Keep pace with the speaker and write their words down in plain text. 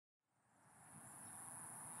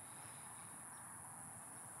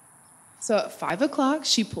So at 5 o'clock,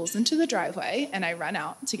 she pulls into the driveway, and I run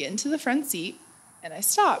out to get into the front seat, and I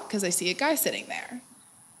stop because I see a guy sitting there.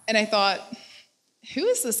 And I thought, who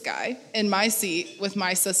is this guy in my seat with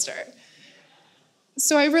my sister?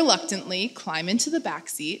 So I reluctantly climb into the back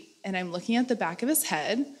seat, and I'm looking at the back of his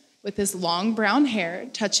head with his long brown hair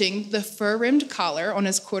touching the fur-rimmed collar on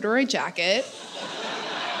his corduroy jacket.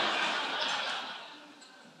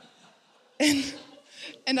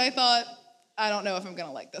 And I thought, I don't know if I'm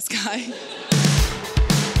gonna like this guy.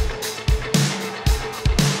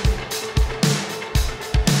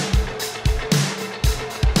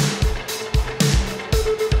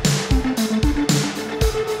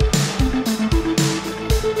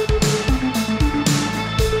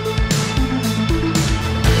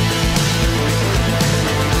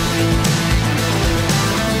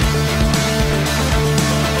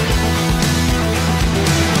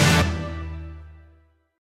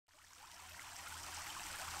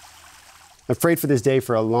 I've prayed for this day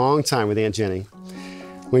for a long time with Aunt Jenny.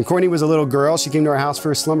 When Courtney was a little girl, she came to our house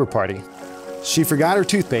for a slumber party. She forgot her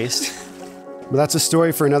toothpaste, but that's a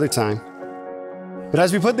story for another time. But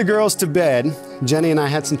as we put the girls to bed, Jenny and I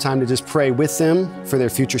had some time to just pray with them for their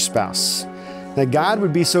future spouse. That God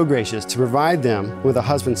would be so gracious to provide them with a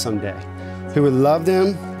husband someday who would love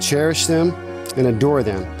them, cherish them, and adore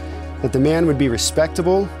them. That the man would be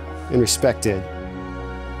respectable and respected.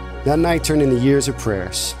 That night turned into years of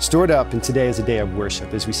prayers, stored up, and today is a day of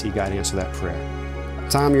worship as we see God answer that prayer.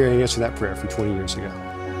 Tom, you're going to answer that prayer from 20 years ago.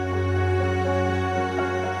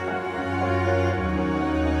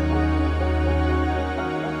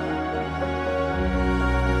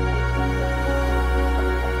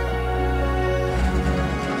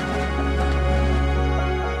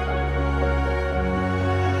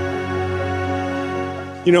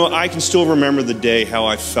 You know, I can still remember the day, how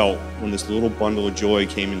I felt when this little bundle of joy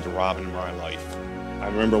came into Robin in my life. I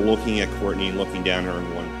remember looking at Courtney and looking down at her and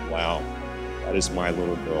going, wow, that is my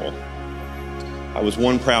little girl. I was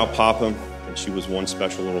one proud papa, and she was one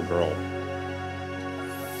special little girl.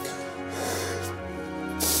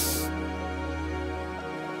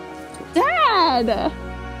 Dad!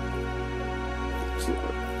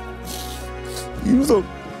 You look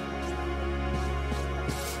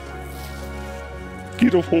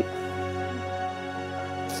beautiful.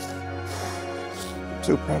 I'm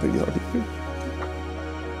so proud of you.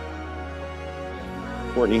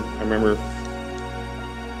 Courtney, I remember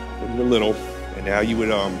when you were little, and how you would,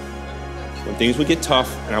 when things would get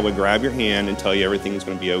tough, and I would grab your hand and tell you everything is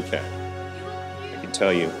going to be okay. I can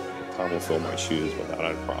tell you, Tom will fill my shoes without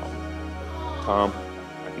a problem. Tom,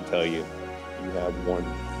 I can tell you, you have one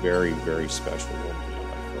very, very special woman in your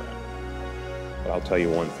life forever. But I'll tell you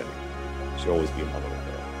one thing. She'll always be my little girl.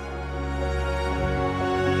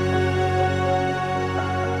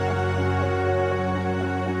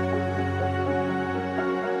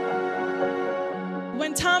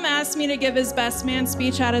 When Tom asked me to give his best man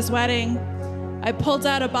speech at his wedding, I pulled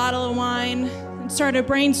out a bottle of wine and started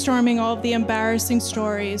brainstorming all of the embarrassing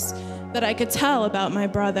stories that I could tell about my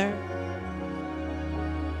brother.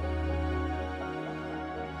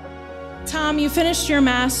 Tom, you finished your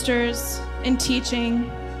master's in teaching,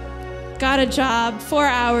 got a job 4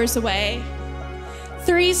 hours away,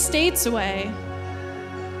 3 states away,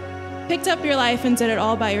 picked up your life and did it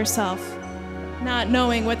all by yourself, not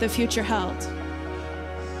knowing what the future held.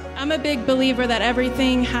 I'm a big believer that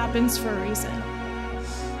everything happens for a reason.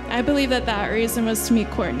 I believe that that reason was to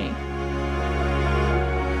meet Courtney.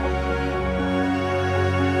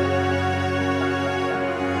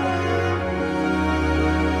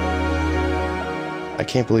 I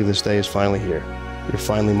can't believe this day is finally here. You're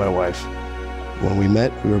finally my wife. When we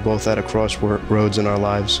met, we were both at a crossroads in our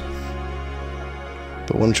lives.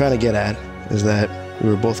 But what I'm trying to get at is that we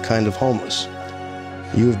were both kind of homeless.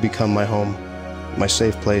 You have become my home, my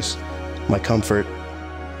safe place, my comfort.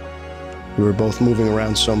 We were both moving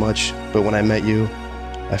around so much, but when I met you,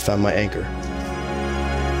 I found my anchor.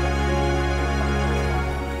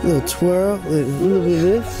 A little twirl, a little bit of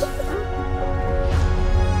this.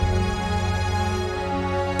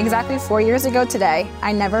 Exactly 4 years ago today,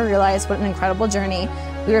 I never realized what an incredible journey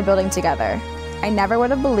we were building together. I never would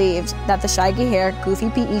have believed that the shaggy-haired, goofy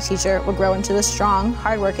PE teacher would grow into the strong,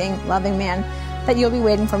 hardworking, loving man that you'll be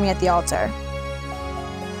waiting for me at the altar.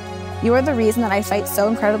 You are the reason that I fight so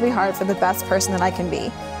incredibly hard for the best person that I can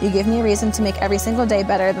be. You give me a reason to make every single day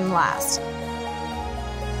better than the last.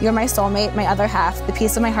 You're my soulmate, my other half, the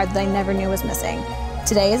piece of my heart that I never knew was missing.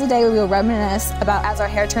 Today is a day we will reminisce about as our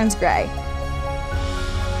hair turns gray.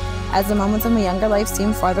 As the moments of my younger life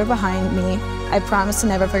seem farther behind me, I promise to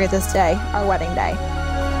never forget this day, our wedding day.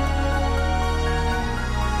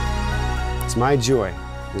 It's my joy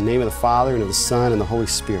in the name of the Father, and of the Son, and the Holy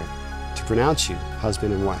Spirit, to pronounce you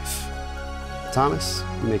husband and wife. Thomas,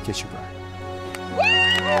 you may kiss your bride.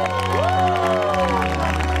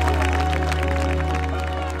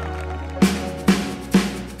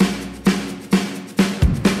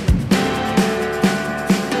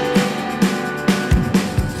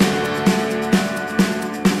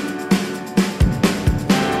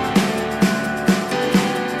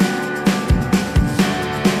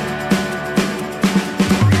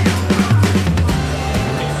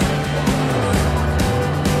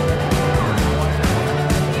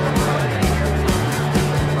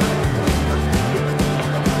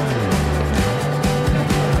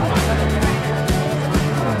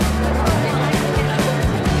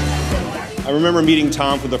 I remember meeting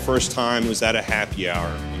Tom for the first time. It was at a happy hour.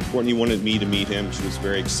 And Courtney wanted me to meet him. She was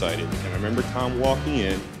very excited. And I remember Tom walking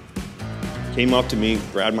in, came up to me,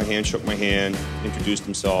 grabbed my hand, shook my hand, introduced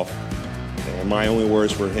himself. And my only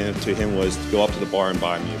words to him was to go up to the bar and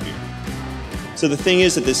buy me a beer. So the thing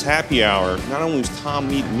is, at this happy hour, not only was Tom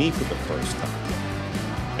meeting me for the first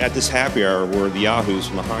time, at this happy hour were the Yahoos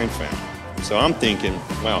from the Hine family. So I'm thinking,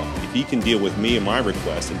 well, if he can deal with me and my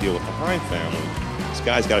request and deal with the Hine family, this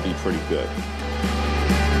guy's got to be pretty good.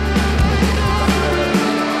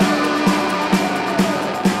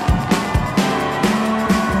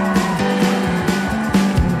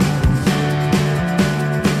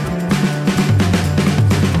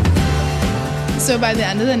 So by the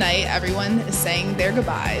end of the night, everyone is saying their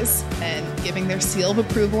goodbyes and giving their seal of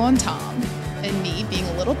approval on Tom. And me, being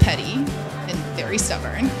a little petty and very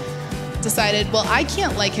stubborn, decided, well, I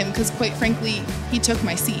can't like him because, quite frankly, he took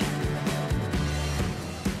my seat.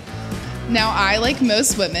 Now, I, like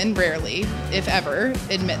most women, rarely, if ever,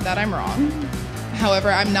 admit that I'm wrong. However,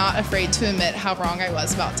 I'm not afraid to admit how wrong I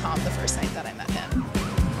was about Tom the first night that I met him.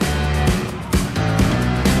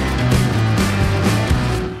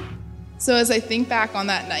 So as I think back on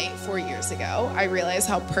that night 4 years ago, I realize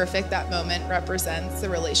how perfect that moment represents the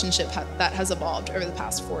relationship that has evolved over the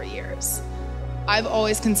past 4 years. I've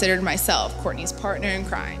always considered myself Courtney's partner in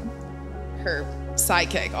crime, her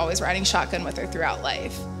sidekick, always riding shotgun with her throughout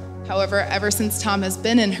life. However, ever since Tom has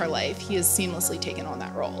been in her life, he has seamlessly taken on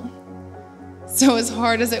that role. So as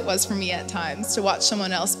hard as it was for me at times to watch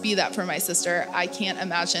someone else be that for my sister, I can't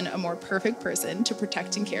imagine a more perfect person to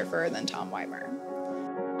protect and care for her than Tom Weimer.